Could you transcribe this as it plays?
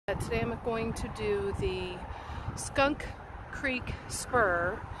Today I'm going to do the Skunk Creek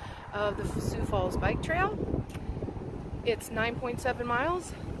Spur of the Sioux Falls Bike Trail. It's 9.7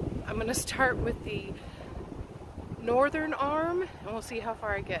 miles. I'm going to start with the northern arm and we'll see how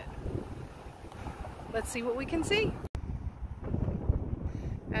far I get. Let's see what we can see.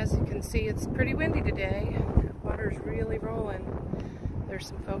 As you can see, it's pretty windy today. Water's really rolling. There's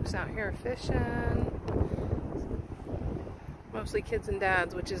some folks out here fishing. Mostly kids and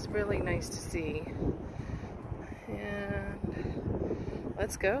dads, which is really nice to see. And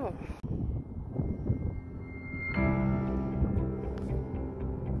let's go.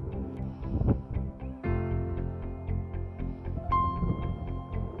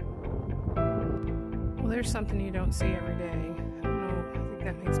 Well, there's something you don't see every day. I don't know, I think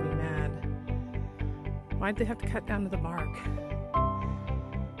that makes me mad. Why'd they have to cut down to the bark?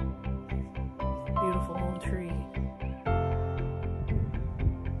 Beautiful old tree.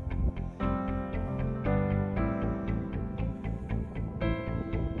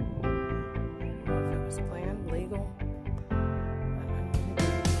 Planned, legal.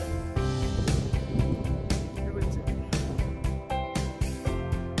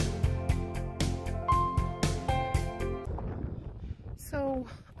 So,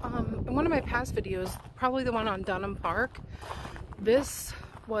 in one of my past videos, probably the one on Dunham Park, this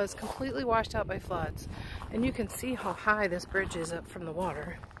was completely washed out by floods, and you can see how high this bridge is up from the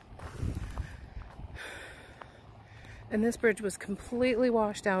water. And this bridge was completely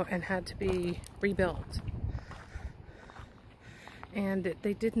washed out and had to be rebuilt. And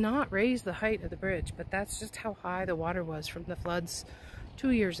they did not raise the height of the bridge, but that's just how high the water was from the floods 2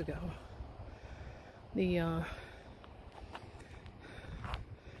 years ago. The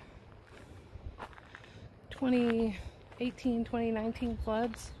 2018, 2019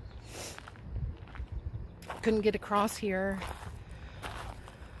 floods. Couldn't get across here.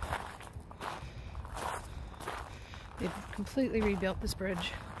 They've completely rebuilt this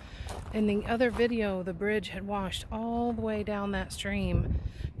bridge. In the other video, the bridge had washed all the way down that stream,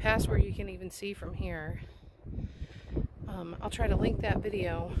 past where you can even see from here. I'll try to link that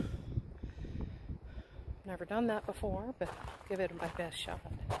video. Never done that before, but I'll give it my best shot.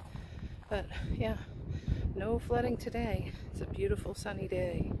 But yeah, no flooding today. It's a beautiful sunny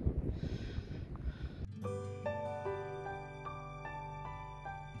day.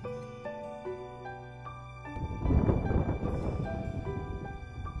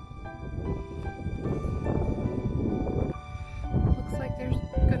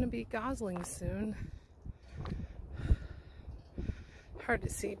 Goslings soon. Hard to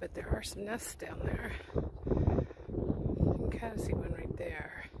see, but there are some nests down there. You can kind of see one right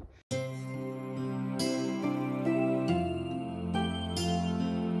there.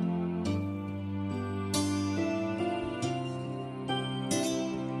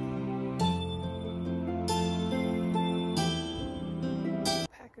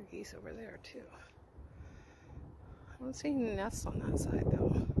 Pack of geese over there too. I don't see any nests on that side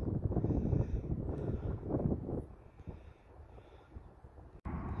though.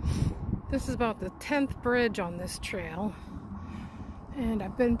 This is about the 10th bridge on this trail, and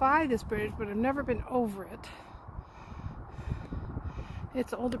I've been by this bridge, but I've never been over it.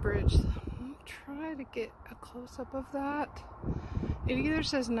 It's an older bridge. I'll try to get a close-up of that. It either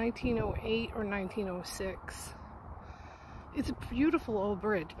says 1908 or 1906. It's a beautiful old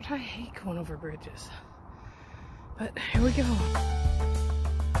bridge, but I hate going over bridges. But here we go.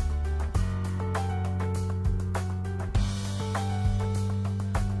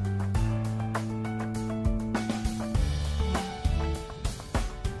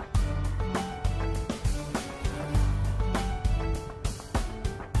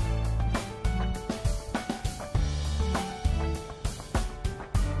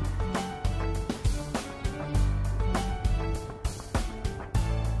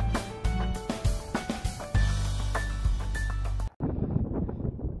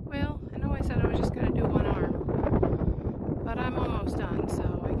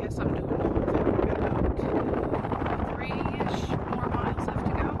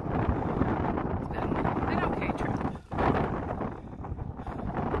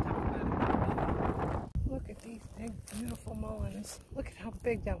 Beautiful mulleins. Look at how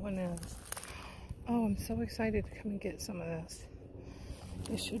big that one is. Oh, I'm so excited to come and get some of this.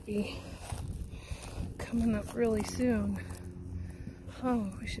 This should be coming up really soon.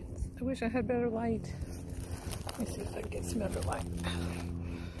 Oh, I wish I had better light. Let me see if I can get some better light.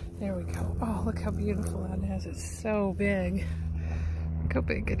 There we go. Oh, look how beautiful that is. It's so big. Look how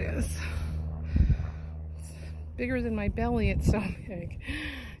big it is. It's bigger than my belly. It's so big.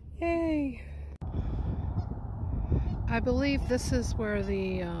 Yay! I believe this is where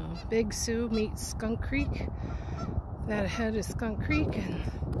the Big Sioux meets Skunk Creek. That ahead is Skunk Creek, and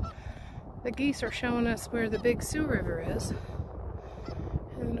the geese are showing us where the Big Sioux River is.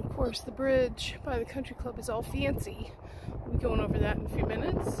 And of course the bridge by the country club is all fancy. We'll be going over that in a few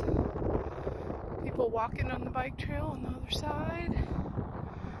minutes. People walking on the bike trail on the other side.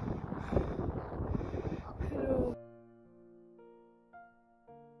 Hello.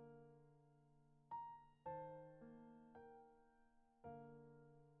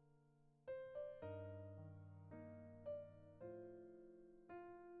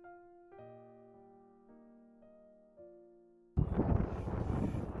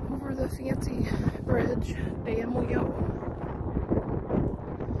 Over the fancy bridge, dam we go.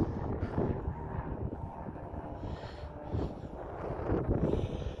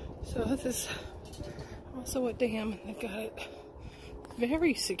 So this is also a dam, and they've got it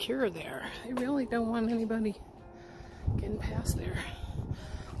very secure there. They really don't want anybody getting past there.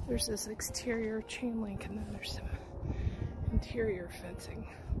 There's this exterior chain link, and then there's some interior fencing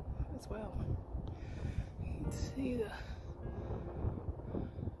as well. You can see the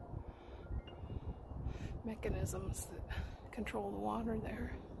mechanisms that control the water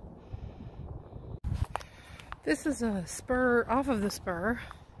there. This is a spur off of the spur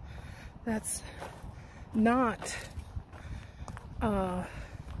that's not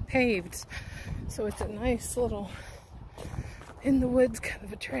paved, so it's a nice little in the woods kind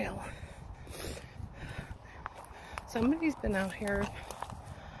of a trail. Somebody's been out here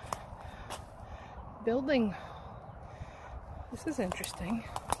building. This is interesting.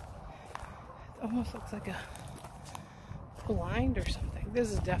 It almost looks like a blind or something.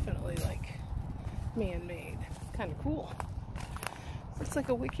 This is definitely like man-made. It's kind of cool. Looks like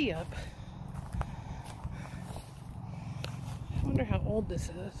a wiki up. I wonder how old this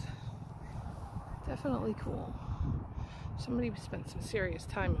is. Definitely cool. Somebody spent some serious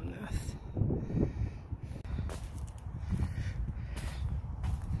time on this.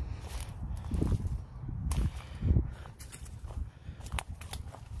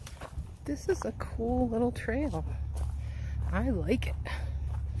 This is a cool little trail. I like it.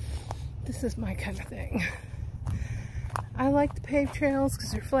 This is my kind of thing. I like the paved trails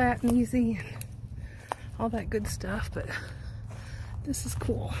because they're flat and easy and all that good stuff, but this is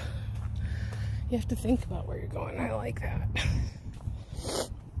cool. You have to think about where you're going. I like that.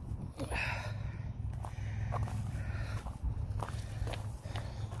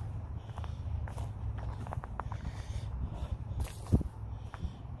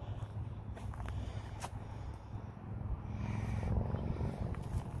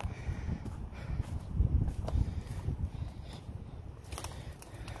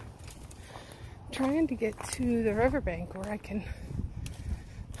 Trying to get to the riverbank where I can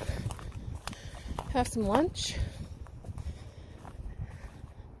have some lunch.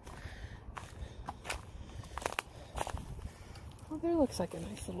 Well, there looks like a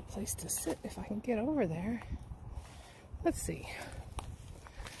nice little place to sit if I can get over there. Let's see.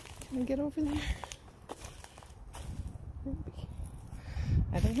 Can I get over there? Maybe.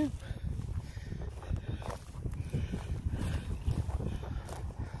 I don't know.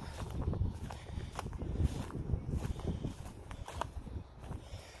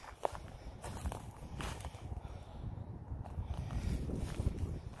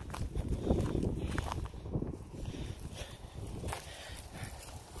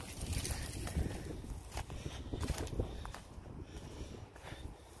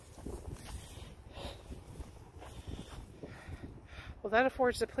 Well, that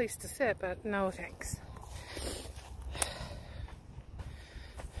affords a place to sit, but no thanks.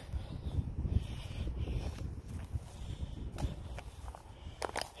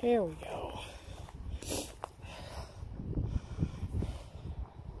 Here we go.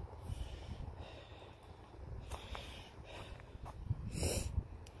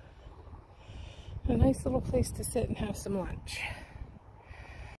 A nice little place to sit and have some lunch.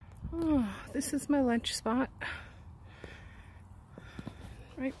 Oh, this is my lunch spot.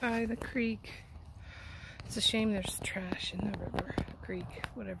 Right by the creek. It's a shame there's trash in the river, creek,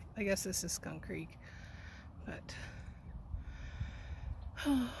 whatever. I guess this is Skunk Creek, but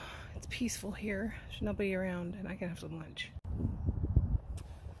oh, it's peaceful here. There's nobody around, and I can have some lunch.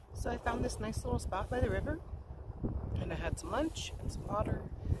 So I found this nice little spot by the river, and I had some lunch and some water,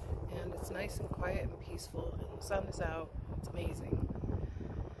 and it's nice and quiet and peaceful, and the sun is out. It's amazing.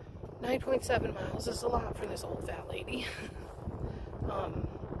 9.7 miles is a lot for this old fat lady.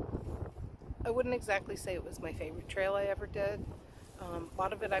 I wouldn't exactly say it was my favorite trail I ever did. A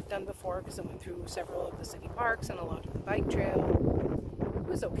lot of it I've done before because I went through several of the city parks and a lot of the bike trail. It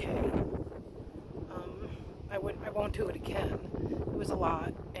was okay. I won't won't do it again. It was a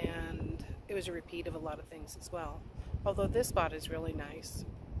lot, and it was a repeat of a lot of things as well. Although this spot is really nice.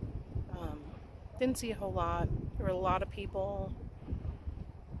 Didn't see a whole lot. There were a lot of people.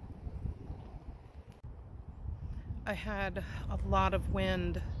 I had a lot of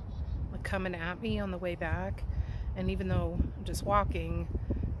wind coming at me on the way back, and even though I'm just walking,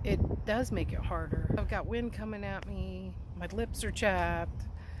 it does make it harder. I've got wind coming at me, my lips are chapped.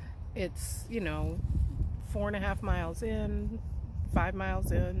 It's, you know, 4.5 miles in, 5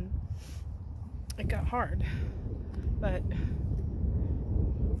 miles in. It got hard, but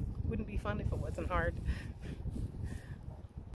wouldn't be fun if it wasn't hard.